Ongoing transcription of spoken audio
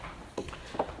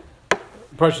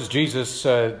Precious Jesus,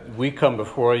 we come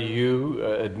before you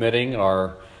admitting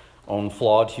our own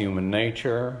flawed human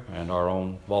nature and our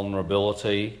own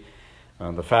vulnerability,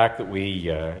 the fact that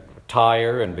we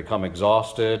tire and become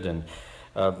exhausted and,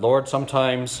 Lord,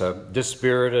 sometimes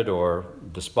dispirited or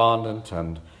despondent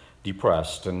and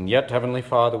depressed. And yet, Heavenly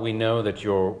Father, we know that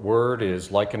your word is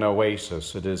like an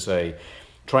oasis. It is a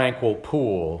tranquil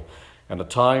pool, and at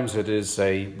times it is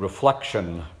a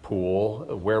reflection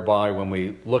pool whereby when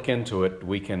we look into it,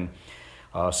 we can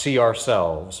see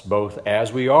ourselves both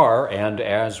as we are and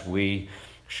as we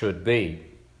should be.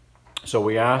 So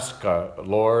we ask,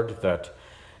 Lord, that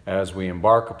as we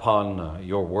embark upon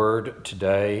your word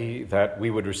today, that we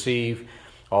would receive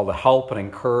all the help and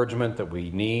encouragement that we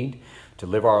need to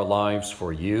live our lives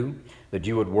for you, that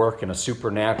you would work in a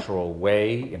supernatural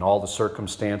way in all the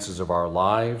circumstances of our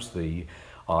lives,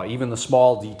 even the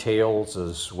small details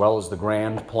as well as the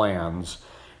grand plans,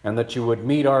 and that you would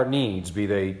meet our needs, be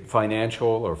they financial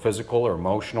or physical or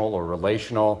emotional or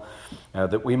relational,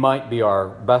 that we might be our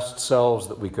best selves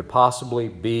that we could possibly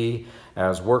be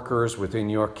as workers within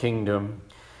your kingdom.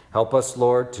 Help us,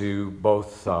 Lord, to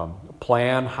both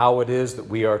plan how it is that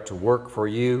we are to work for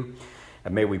you,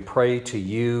 and may we pray to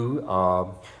you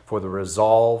for the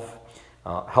resolve.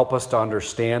 Help us to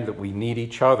understand that we need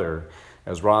each other.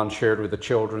 As Ron shared with the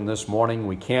children this morning,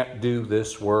 we can't do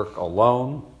this work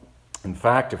alone. In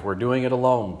fact, if we're doing it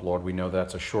alone, Lord, we know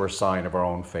that's a sure sign of our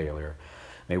own failure.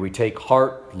 May we take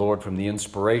heart, Lord, from the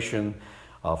inspiration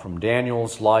from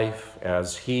Daniel's life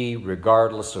as he,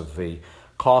 regardless of the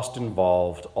cost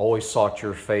involved, always sought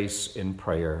your face in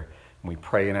prayer. And we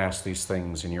pray and ask these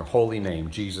things in your holy name,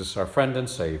 Jesus, our friend and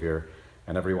Savior.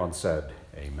 And everyone said,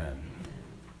 amen.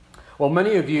 Well,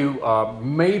 many of you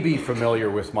may be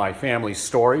familiar with my family's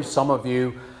story. Some of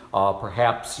you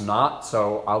perhaps not.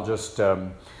 So I'll just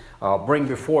bring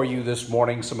before you this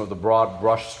morning some of the broad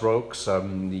brush strokes,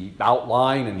 the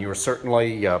outline, and you're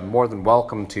certainly more than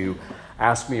welcome to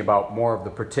ask me about more of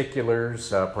the particulars,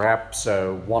 perhaps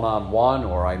one-on-one,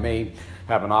 or I may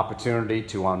have an opportunity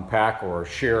to unpack or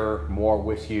share more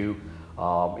with you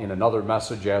in another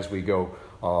message as we go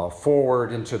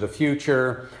forward into the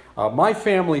future. My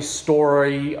family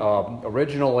story,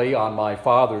 originally on my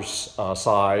father's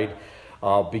side,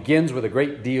 begins with a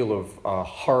great deal of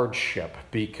hardship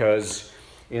because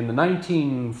in the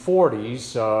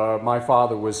 1940s, my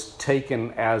father was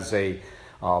taken as a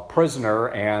prisoner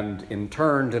and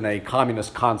interned in a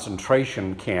communist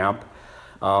concentration camp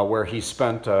where he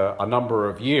spent a number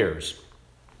of years.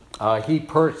 He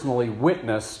personally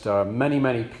witnessed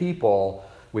many people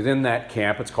within that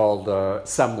camp. It's called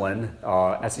Semlin,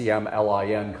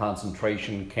 S-E-M-L-I-N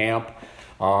concentration camp.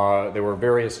 There were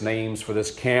various names for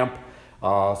this camp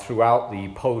throughout the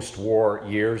post-war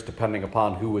years, depending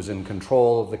upon who was in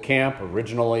control of the camp.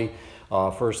 Originally,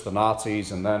 first the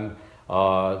Nazis and then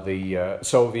the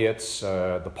Soviets,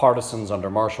 the partisans under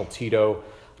Marshal Tito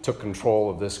took control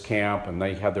of this camp, and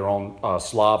they had their own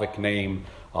Slavic name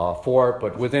for it.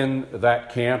 But within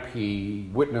that camp, he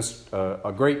witnessed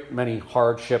a great many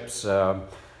hardships.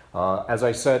 As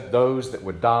I said, those that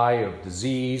would die of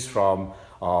disease from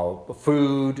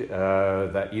food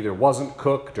that either wasn't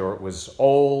cooked or it was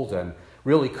old and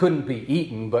really couldn't be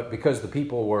eaten, but because the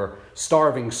people were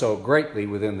starving so greatly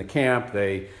within the camp,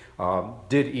 they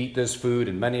did eat this food,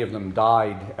 and many of them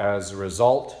died as a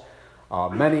result.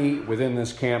 Many within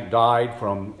this camp died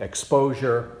from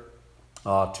exposure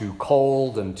to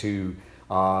cold and to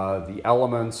the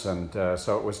elements, and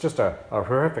so it was just a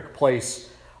horrific place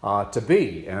to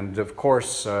be. And of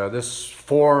course, this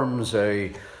forms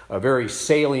a very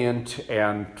salient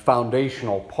and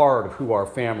foundational part of who our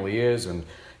family is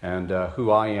and who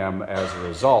I am as a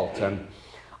result. And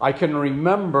I can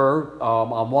remember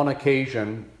on one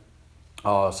occasion,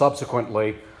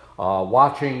 subsequently,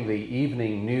 watching the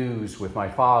evening news with my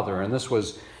father, and this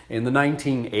was in the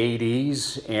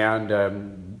 1980s,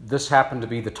 and this happened to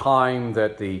be the time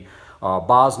that the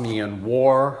Bosnian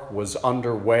War was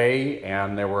underway,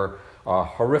 and there were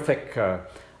horrific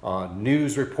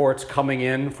news reports coming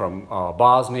in from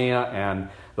Bosnia and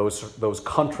those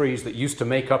countries that used to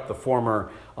make up the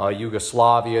former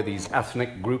Yugoslavia. These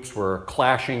ethnic groups were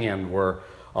clashing and were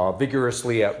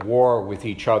vigorously at war with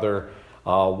each other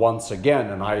once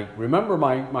again. And I remember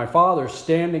my father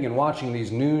standing and watching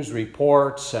these news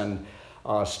reports and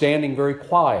standing very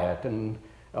quiet and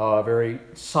very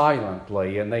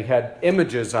silently. And they had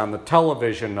images on the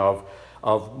television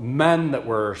of men that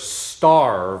were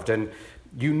starved, and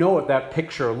you know what that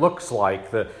picture looks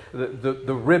like.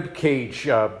 The rib cage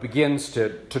begins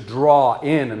to draw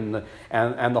in,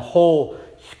 and the whole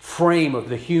frame of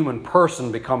the human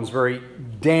person becomes very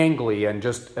dangly and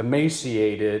just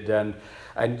emaciated, and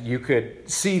you could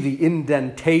see the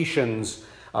indentations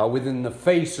within the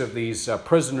face of these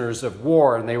prisoners of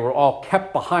war, and they were all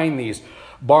kept behind these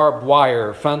barbed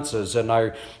wire fences. And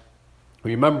I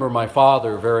remember my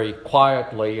father very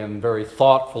quietly and very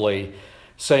thoughtfully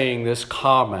saying this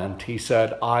comment. He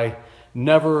said, "I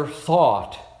never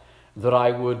thought that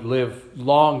I would live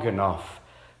long enough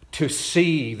to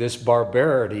see this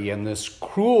barbarity and this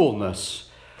cruelness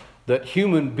that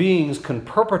human beings can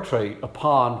perpetrate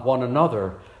upon one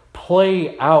another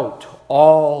play out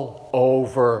all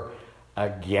over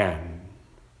again."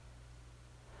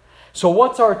 So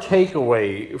what's our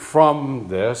takeaway from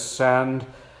this? And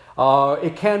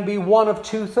it can be one of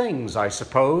two things, I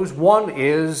suppose. One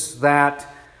is that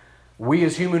we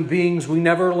as human beings, we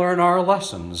never learn our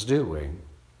lessons, do we?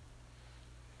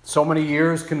 So many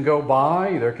years can go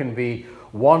by. There can be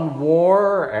one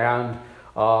war, and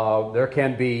there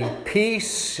can be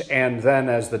peace, and then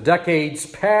as the decades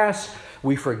pass,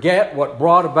 we forget what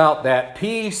brought about that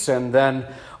peace, and then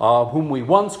whom we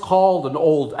once called an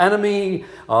old enemy,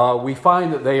 we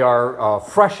find that they are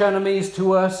fresh enemies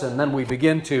to us, and then we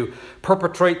begin to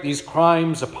perpetrate these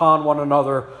crimes upon one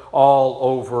another all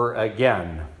over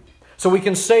again. So we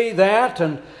can say that,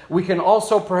 and we can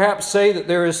also perhaps say that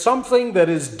there is something that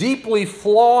is deeply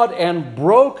flawed and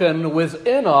broken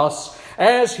within us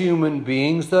as human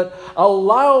beings that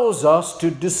allows us to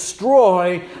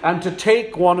destroy and to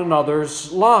take one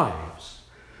another's lives.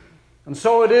 And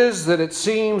so it is that it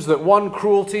seems that one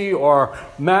cruelty or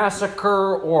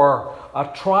massacre or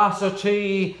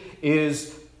atrocity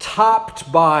is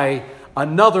topped by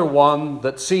another one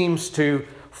that seems to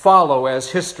follow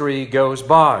as history goes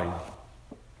by.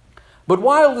 But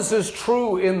while this is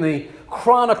true in the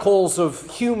chronicles of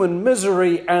human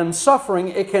misery and suffering,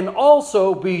 it can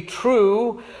also be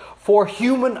true for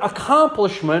human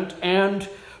accomplishment and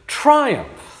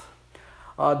triumph.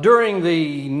 During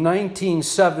the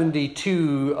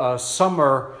 1972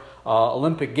 Summer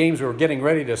Olympic Games, we were getting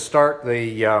ready to start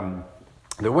the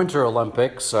Winter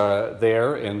Olympics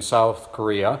there in South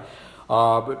Korea.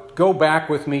 But go back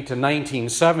with me to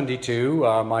 1972.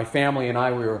 My family and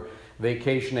I, we were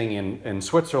vacationing in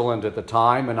Switzerland at the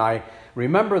time, and I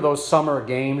remember those summer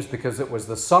games because it was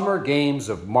the summer games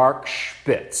of Mark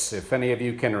Spitz, if any of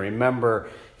you can remember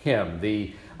him,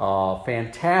 the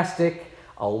fantastic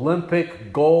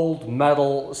Olympic gold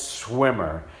medal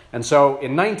swimmer. And so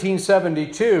in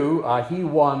 1972, he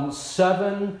won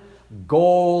 7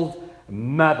 gold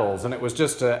medals, and it was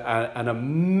just an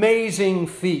amazing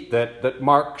feat that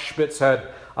Mark Spitz had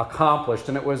accomplished,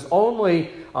 and it was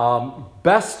only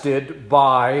bested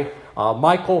by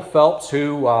Michael Phelps,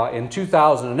 who in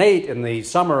 2008 in the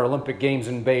Summer Olympic Games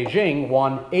in Beijing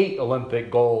won 8 Olympic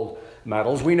gold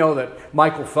medals. We know that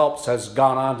Michael Phelps has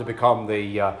gone on to become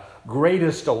the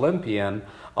greatest Olympian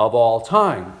of all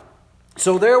time.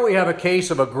 So there we have a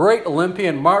case of a great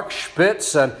Olympian, Mark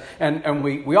Spitz, and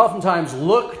we oftentimes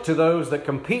look to those that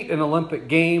compete in Olympic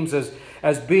Games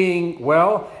as being,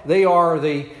 well, they are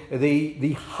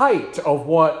the height of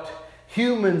what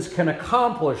humans can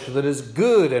accomplish that is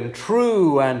good and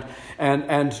true and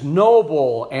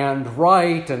noble and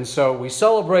right. And so we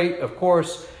celebrate, of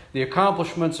course, the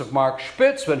accomplishments of Mark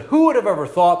Spitz, but who would have ever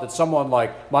thought that someone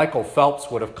like Michael Phelps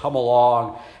would have come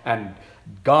along and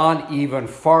gone even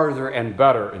farther and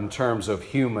better in terms of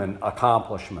human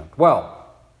accomplishment? Well,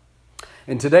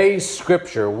 in today's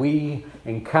scripture, we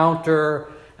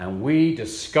encounter and we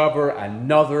discover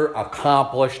another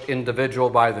accomplished individual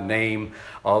by the name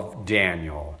of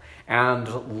Daniel.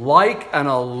 And like an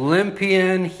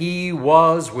Olympian, he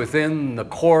was within the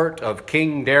court of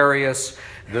King Darius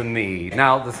the Mede.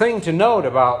 Now, the thing to note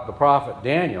about the prophet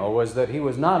Daniel was that he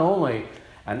was not only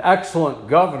an excellent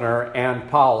governor and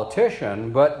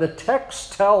politician, but the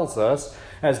text tells us,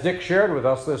 as Dick shared with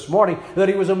us this morning, that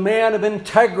he was a man of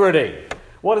integrity.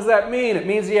 What does that mean? It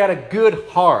means he had a good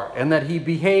heart and that he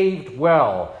behaved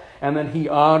well and that he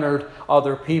honored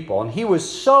other people. And he was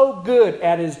so good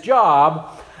at his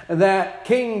job that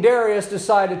King Darius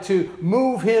decided to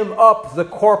move him up the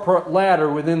corporate ladder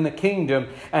within the kingdom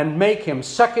and make him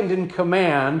second in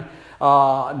command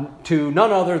to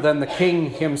none other than the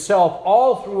king himself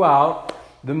all throughout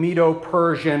the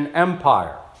Medo-Persian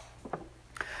Empire.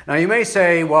 Now you may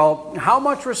say, well, how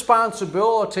much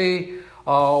responsibility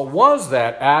was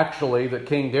that actually that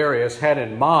King Darius had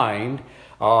in mind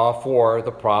for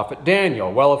the prophet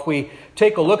Daniel? Well, if we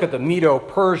take a look at the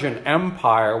Medo-Persian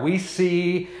Empire, we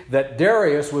see that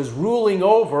Darius was ruling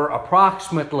over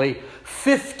approximately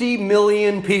 50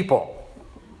 million people.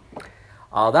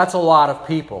 That's a lot of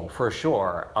people, for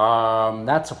sure.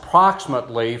 That's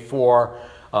approximately, for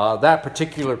that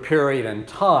particular period in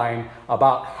time,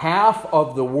 about half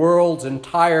of the world's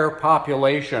entire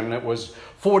population. It was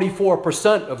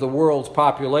 44% of the world's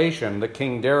population that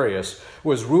King Darius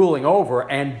was ruling over,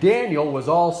 and Daniel was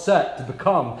all set to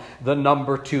become the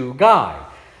number 2 guy.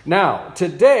 Now,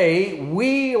 today,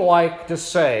 we like to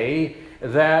say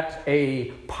that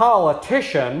a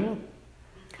politician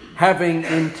having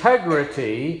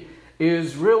integrity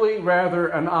is really rather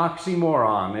an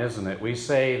oxymoron, isn't it? We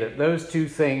say that those two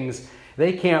things,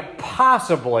 they can't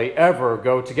possibly ever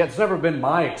go together. It's never been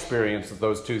my experience that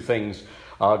those two things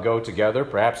go together.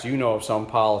 Perhaps you know of some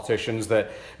politicians that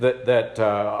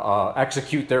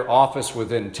execute their office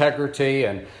with integrity,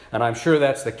 and I'm sure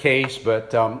that's the case,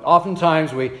 but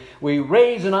oftentimes we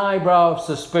raise an eyebrow of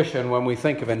suspicion when we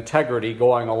think of integrity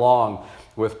going along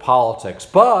with politics.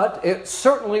 But it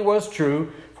certainly was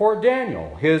true for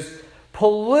Daniel. His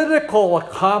political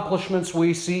accomplishments,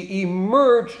 we see,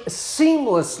 emerge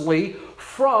seamlessly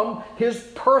from his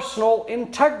personal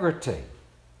integrity.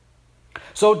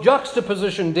 So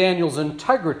juxtaposition Daniel's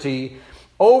integrity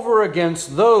over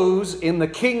against those in the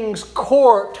king's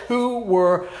court who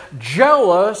were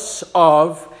jealous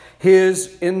of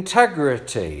his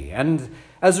integrity. And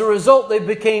as a result, they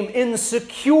became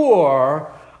insecure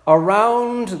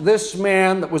around this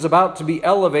man that was about to be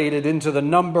elevated into the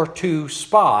number 2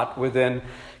 spot within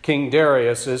King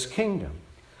Darius's kingdom.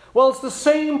 Well, it's the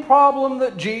same problem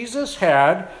that Jesus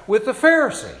had with the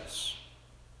Pharisees.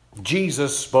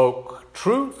 Jesus spoke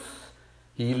truth.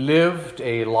 He lived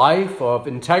a life of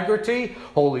integrity.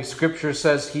 Holy Scripture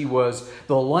says he was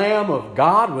the Lamb of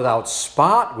God without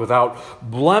spot, without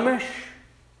blemish.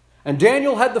 And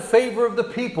Daniel had the favor of the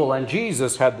people, and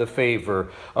Jesus had the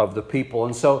favor of the people.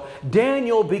 And so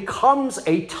Daniel becomes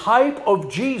a type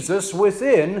of Jesus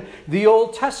within the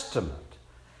Old Testament.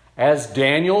 As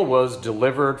Daniel was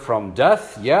delivered from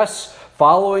death, yes,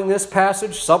 following this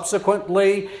passage,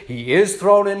 subsequently, he is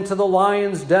thrown into the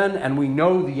lion's den, and we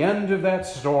know the end of that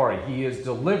story. He is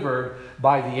delivered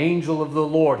by the angel of the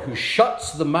Lord who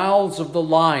shuts the mouths of the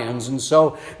lions. And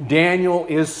so Daniel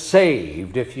is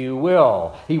saved, if you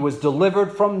will. He was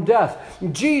delivered from death.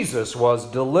 Jesus was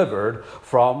delivered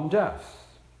from death.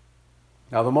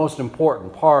 Now, the most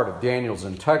important part of Daniel's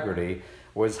integrity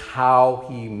was how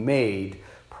he made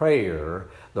prayer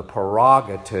the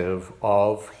prerogative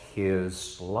of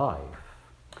his life.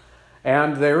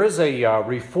 And there is a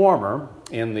reformer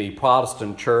in the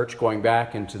Protestant church going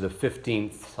back into the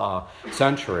 15th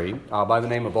century by the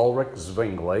name of Ulrich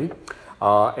Zwingli.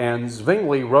 And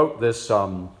Zwingli wrote this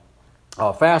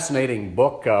fascinating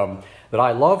book that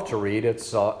I love to read.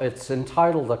 It's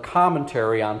entitled A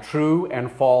Commentary on True and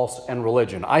False and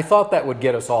Religion. I thought that would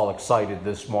get us all excited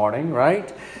this morning,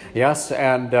 right? Yes,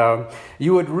 and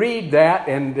you would read that,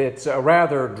 and it's a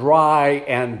rather dry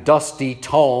and dusty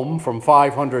tome from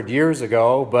 500 years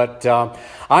ago, but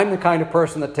I'm the kind of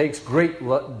person that takes great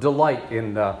delight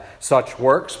in such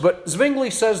works. But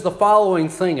Zwingli says the following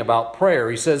thing about prayer.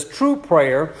 He says, true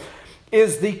prayer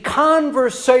is the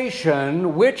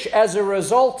conversation which, as a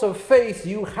result of faith,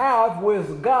 you have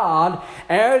with God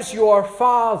as your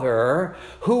Father,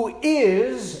 who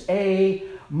is a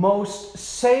most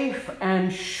safe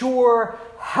and sure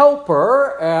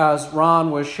helper, as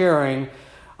Ron was sharing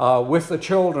with the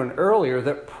children earlier,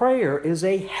 that prayer is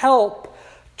a help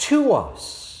to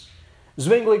us.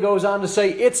 Zwingli goes on to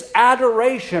say, it's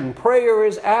adoration. Prayer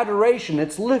is adoration.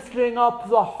 It's lifting up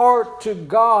the heart to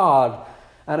God.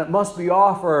 And it must be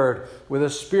offered with a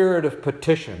spirit of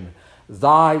petition.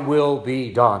 Thy will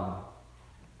be done.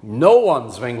 No one,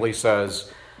 Zwingli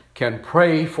says, can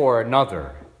pray for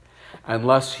another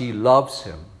unless he loves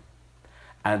him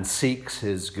and seeks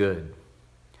his good.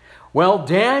 Well,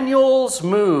 Daniel's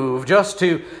move, just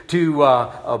to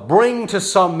bring to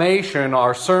summation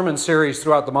our sermon series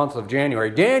throughout the month of January,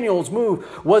 Daniel's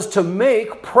move was to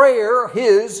make prayer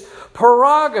his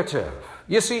prerogative.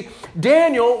 You see,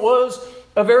 Daniel was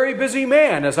a very busy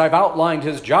man, as I've outlined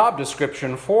his job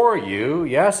description for you.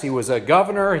 Yes, he was a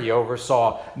governor. He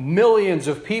oversaw millions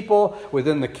of people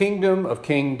within the kingdom of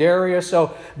King Darius.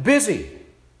 So busy.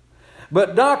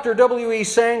 But Dr. W.E.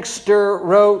 Sangster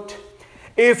wrote,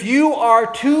 if you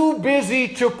are too busy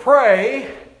to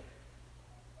pray,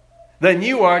 then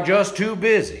you are just too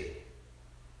busy.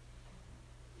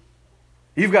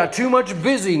 You've got too much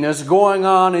busyness going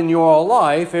on in your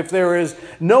life if there is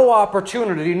no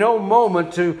opportunity, no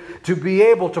moment to be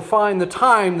able to find the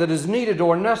time that is needed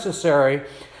or necessary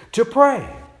to pray.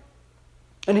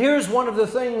 And here's one of the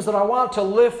things that I want to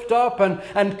lift up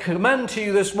and commend to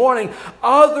you this morning.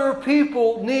 Other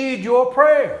people need your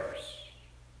prayers.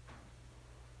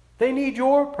 They need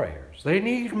your prayers. They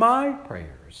need my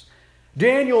prayers.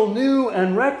 Daniel knew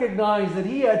and recognized that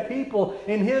he had people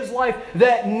in his life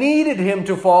that needed him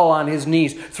to fall on his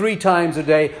knees 3 times a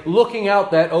day, looking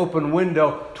out that open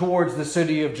window towards the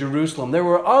city of Jerusalem. There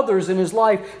were others in his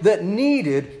life that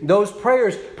needed those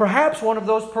prayers. Perhaps one of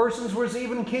those persons was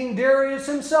even King Darius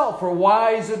himself, for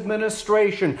wise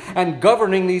administration and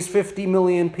governing these 50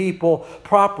 million people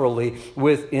properly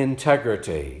with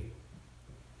integrity.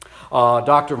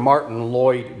 Dr. Martin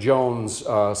Lloyd-Jones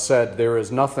said, "There is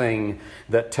nothing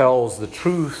that tells the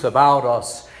truth about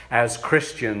us as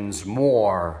Christians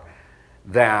more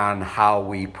than how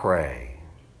we pray."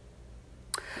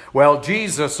 Well,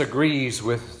 Jesus agrees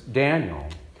with Daniel,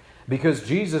 because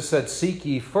Jesus said, "Seek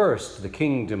ye first the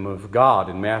kingdom of God,"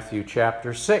 in Matthew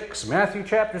chapter 6. Matthew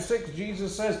chapter 6,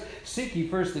 Jesus says, "Seek ye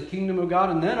first the kingdom of God,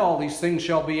 and then all these things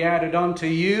shall be added unto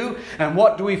you." And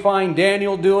what do we find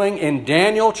Daniel doing in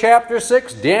Daniel chapter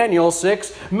 6? Daniel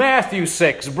 6, Matthew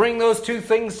 6. Bring those two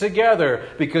things together,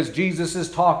 because Jesus is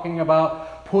talking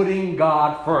about putting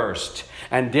God first.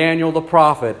 And Daniel the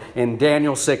prophet in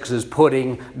Daniel 6 is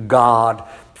putting God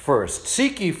first.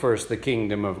 Seek ye first the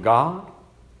kingdom of God.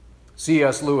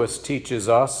 C.S. Lewis teaches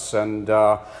us, and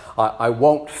I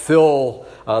won't fill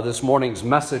this morning's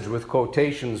message with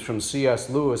quotations from C.S.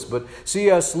 Lewis, but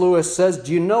C.S. Lewis says,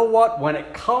 do you know what? When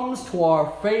it comes to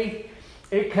our faith,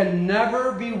 it can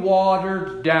never be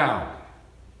watered down.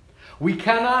 We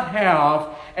cannot have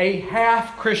a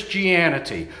half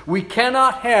Christianity. We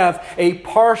cannot have a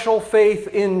partial faith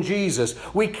in Jesus.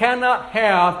 We cannot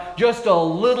have just a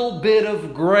little bit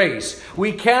of grace.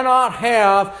 We cannot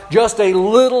have just a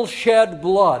little shed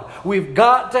blood. We've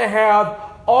got to have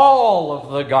all of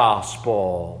the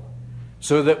gospel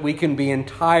so that we can be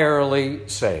entirely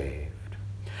saved.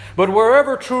 But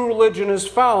wherever true religion is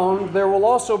found, there will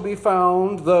also be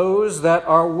found those that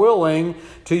are willing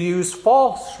to use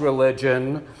false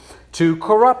religion to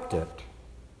corrupt it.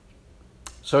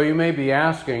 So you may be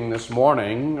asking this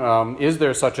morning, is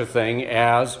there such a thing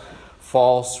as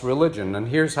false religion? And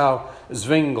here's how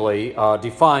Zwingli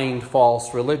defined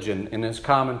false religion in his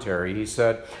commentary. He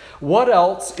said, "What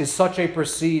else is such a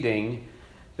proceeding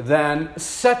than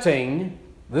setting,"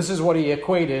 this is what he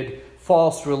equated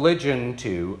false religion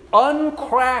to,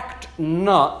 "uncracked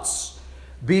nuts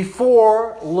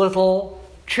before little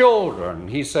children,"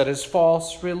 he said, is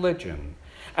false religion.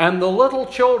 And the little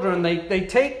children, they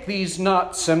take these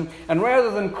nuts and rather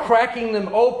than cracking them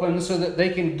open so that they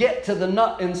can get to the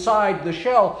nut inside the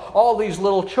shell, all these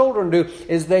little children do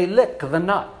is they lick the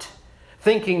nut,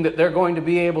 thinking that they're going to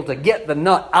be able to get the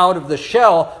nut out of the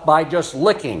shell by just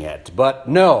licking it. But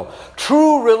no,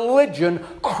 true religion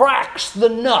cracks the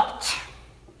nut.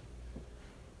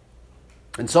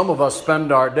 And some of us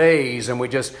spend our days, and we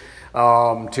just,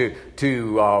 to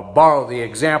borrow the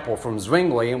example from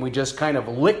Zwingli, and we just kind of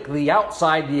lick the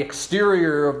outside, the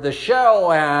exterior of the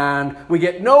shell, and we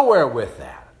get nowhere with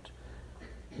that.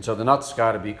 And so the nut's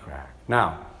got to be cracked.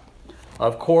 Now,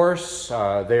 of course,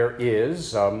 there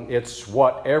is. It's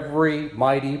what every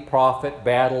mighty prophet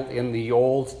battled in the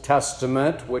Old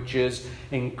Testament, which is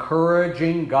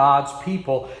encouraging God's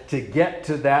people to get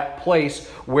to that place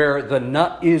where the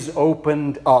nut is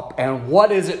opened up. And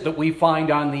what is it that we find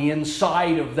on the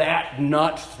inside of that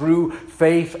nut through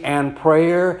faith and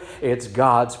prayer? It's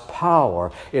God's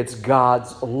power. It's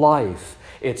God's life.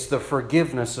 It's the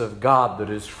forgiveness of God that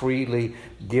is freely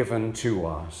given to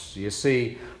us. You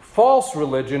see, false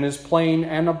religion is plain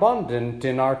and abundant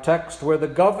in our text, where the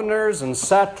governors and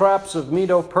satraps of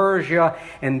Medo-Persia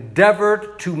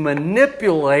endeavored to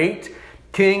manipulate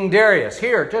King Darius.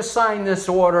 Here, just sign this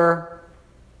order.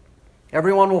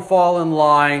 Everyone will fall in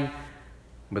line.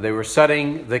 But they were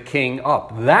setting the king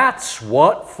up. That's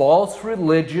what false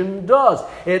religion does.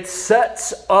 It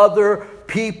sets other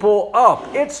people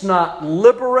up. It's not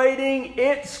liberating,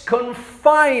 it's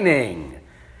confining.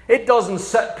 It doesn't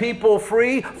set people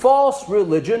free. False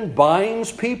religion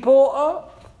binds people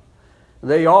up.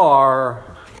 They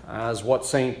are, as what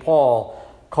St. Paul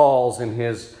calls in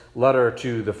his letter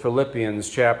to the Philippians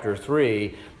chapter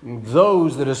 3,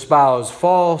 those that espouse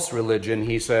false religion,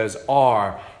 he says,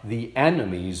 are the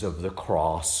enemies of the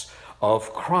cross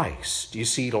of Christ. You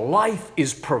see, life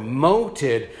is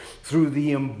promoted through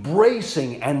the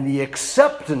embracing and the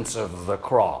acceptance of the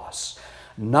cross,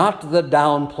 not the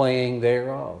downplaying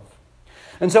thereof.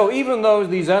 And so even though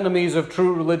these enemies of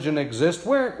true religion exist,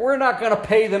 we're not going to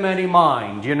pay them any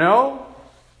mind, you know?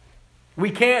 We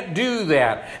can't do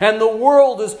that. And the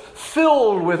world is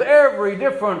filled with every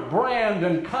different brand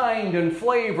and kind and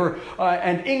flavor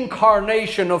and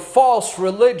incarnation of false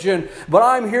religion. But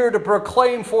I'm here to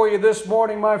proclaim for you this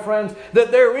morning, my friends,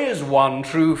 that there is one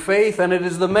true faith, and it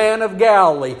is the man of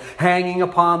Galilee hanging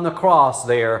upon the cross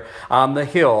there on the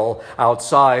hill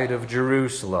outside of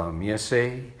Jerusalem, you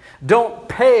see. Don't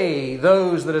pay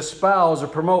those that espouse or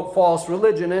promote false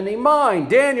religion any mind.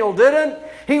 Daniel didn't.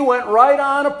 He went right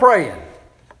on a praying.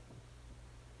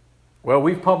 Well,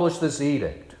 we've published this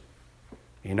edict.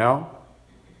 You know?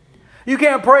 You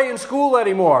can't pray in school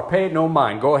anymore. Pay it no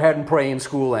mind. Go ahead and pray in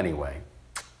school anyway.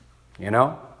 You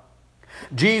know?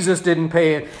 Jesus didn't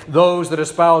pay those that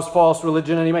espouse false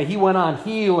religion anyway. He went on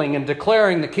healing and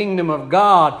declaring the kingdom of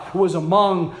God was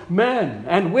among men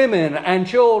and women and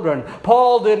children.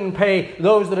 Paul didn't pay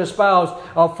those that espouse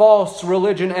a false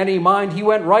religion any mind. He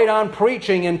went right on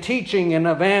preaching and teaching and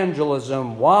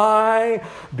evangelism. Why?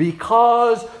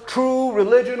 Because true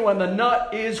religion, when the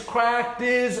nut is cracked,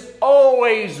 is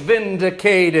always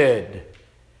vindicated.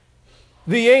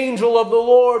 The angel of the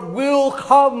Lord will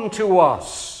come to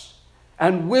us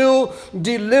and will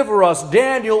deliver us.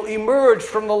 Daniel emerged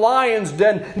from the lion's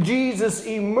den. Jesus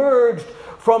emerged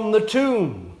from the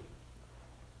tomb.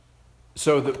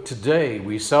 So that today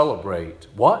we celebrate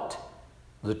what?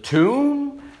 The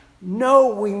tomb?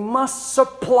 No, we must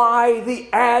supply the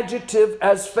adjective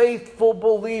as faithful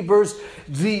believers,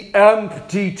 the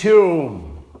empty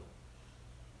tomb.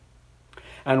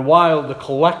 And while the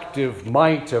collective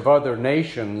might of other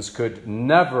nations could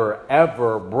never,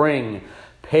 ever bring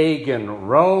pagan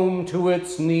Rome to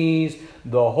its knees,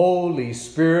 the Holy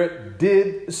Spirit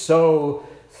did so.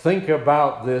 Think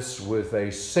about this with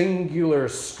a singular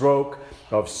stroke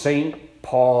of St.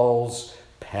 Paul's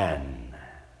pen.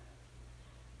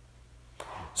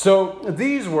 So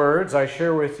these words I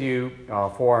share with you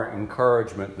for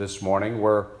encouragement this morning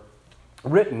were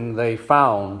written, they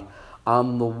found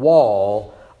on the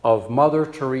wall of Mother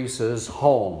Teresa's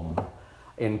home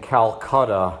in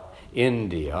Calcutta,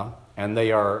 India. And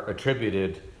they are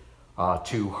attributed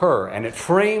to her. And it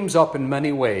frames up in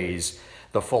many ways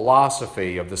the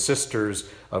philosophy of the Sisters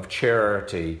of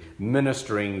Charity,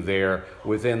 ministering there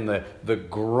within the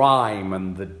grime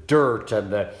and the dirt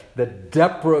and the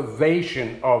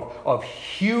deprivation of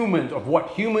what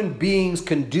human beings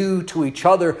can do to each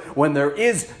other when there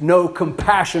is no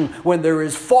compassion, when there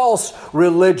is false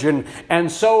religion.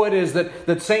 And so it is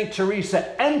that St.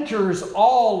 Teresa enters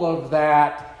all of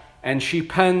that. And she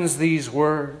pens these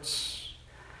words.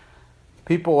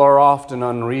 People are often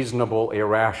unreasonable,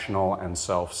 irrational, and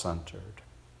self-centered.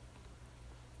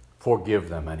 Forgive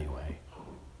them anyway.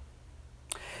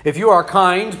 If you are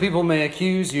kind, people may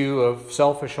accuse you of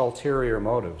selfish, ulterior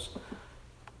motives.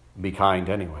 Be kind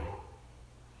anyway.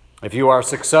 If you are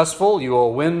successful, you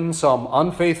will win some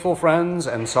unfaithful friends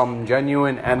and some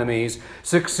genuine enemies.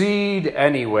 Succeed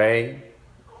anyway.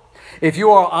 If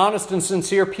you are honest and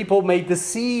sincere, people may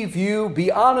deceive you. Be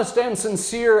honest and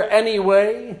sincere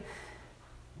anyway.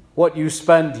 What you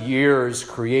spend years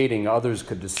creating, others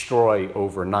could destroy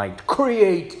overnight.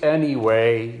 Create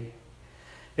anyway.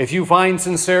 If you find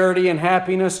sincerity and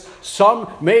happiness,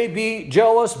 some may be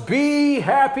jealous. Be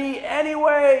happy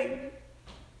anyway.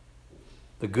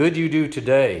 The good you do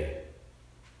today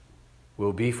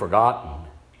will be forgotten.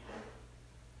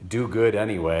 Do good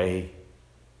anyway.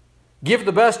 Give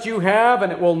the best you have,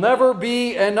 and it will never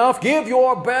be enough. Give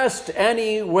your best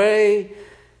anyway.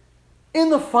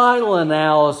 In the final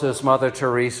analysis, Mother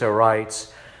Teresa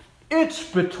writes, it's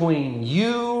between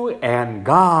you and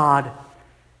God.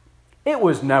 It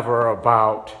was never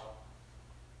about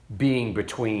being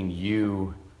between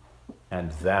you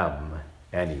and them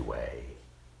anyway.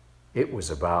 It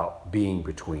was about being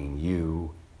between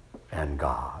you and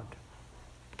God.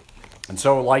 And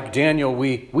so, like Daniel,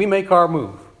 we make our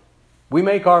move. We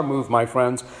make our move, my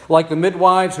friends, like the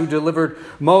midwives who delivered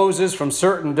Moses from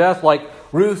certain death, like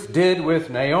Ruth did with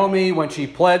Naomi when she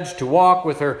pledged to walk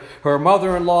with her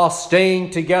mother-in-law,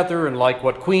 staying together, and like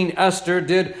what Queen Esther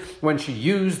did when she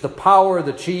used the power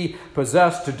that she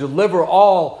possessed to deliver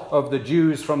all of the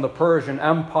Jews from the Persian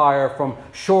Empire from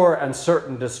sure and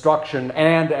certain destruction,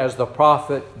 and as the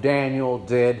prophet Daniel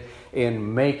did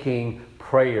in making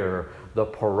prayer the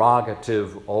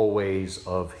prerogative always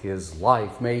of his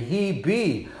life. May he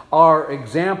be our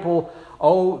example,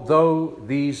 though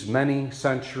these many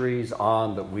centuries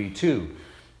on, that we too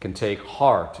can take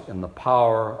heart in the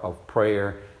power of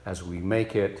prayer as we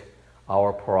make it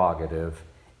our prerogative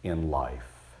in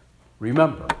life.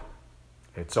 Remember,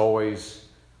 it's always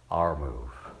our move.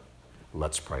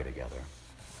 Let's pray together.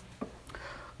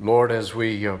 Lord, as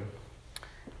we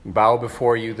bow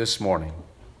before you this morning.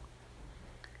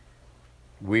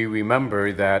 We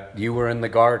remember that you were in the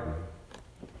garden,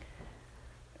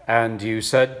 and you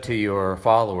said to your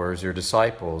followers, your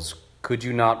disciples, "Could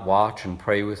you not watch and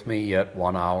pray with me yet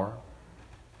 1 hour?"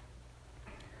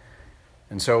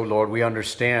 And so, Lord, we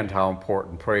understand how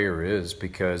important prayer is,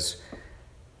 because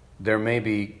there may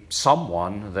be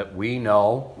someone that we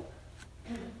know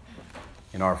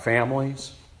in our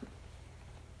families,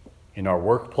 in our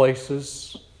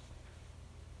workplaces,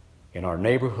 in our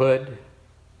neighborhood,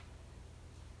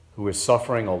 who is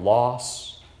suffering a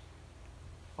loss,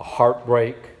 a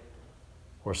heartbreak,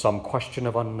 or some question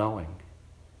of unknowing.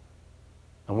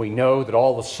 And we know that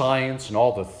all the science and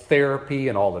all the therapy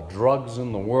and all the drugs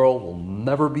in the world will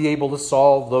never be able to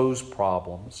solve those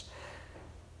problems.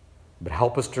 But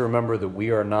help us to remember that we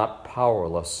are not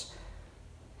powerless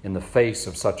in the face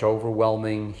of such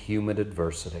overwhelming human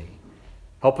adversity.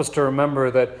 Help us to remember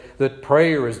that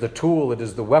prayer is the tool, it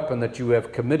is the weapon that you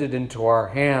have committed into our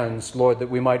hands, Lord,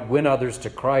 that we might win others to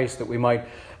Christ, that we might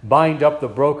bind up the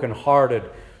brokenhearted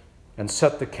and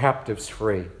set the captives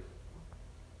free.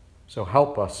 So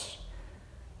help us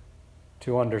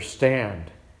to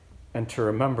understand and to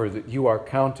remember that you are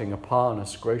counting upon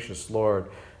us, gracious Lord,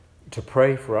 to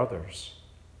pray for others,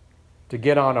 to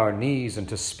get on our knees and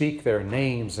to speak their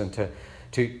names and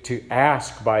to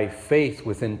ask by faith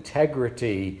with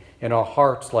integrity in our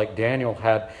hearts like Daniel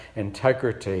had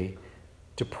integrity,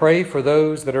 to pray for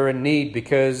those that are in need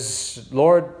because,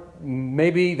 Lord,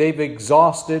 maybe they've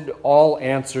exhausted all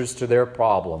answers to their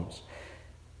problems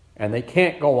and they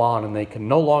can't go on and they can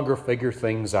no longer figure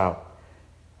things out.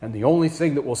 And the only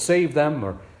thing that will save them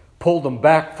or pull them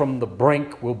back from the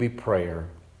brink will be prayer.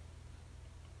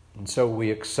 And so we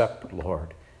accept,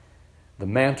 Lord, the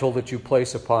mantle that you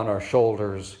place upon our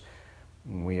shoulders.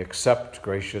 We accept,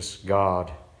 gracious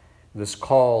God, this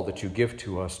call that you give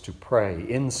to us to pray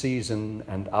in season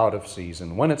and out of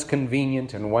season, when it's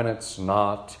convenient and when it's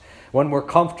not, when we're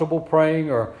comfortable praying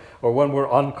or when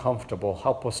we're uncomfortable.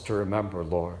 Help us to remember,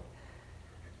 Lord,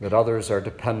 that others are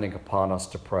depending upon us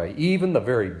to pray. Even the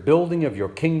very building of your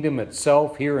kingdom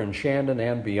itself here in Shandon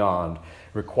and beyond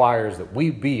requires that we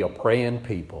be a praying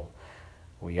people.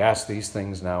 We ask these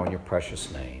things now in your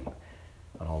precious name.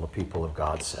 And all the people of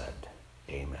God said,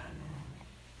 amen.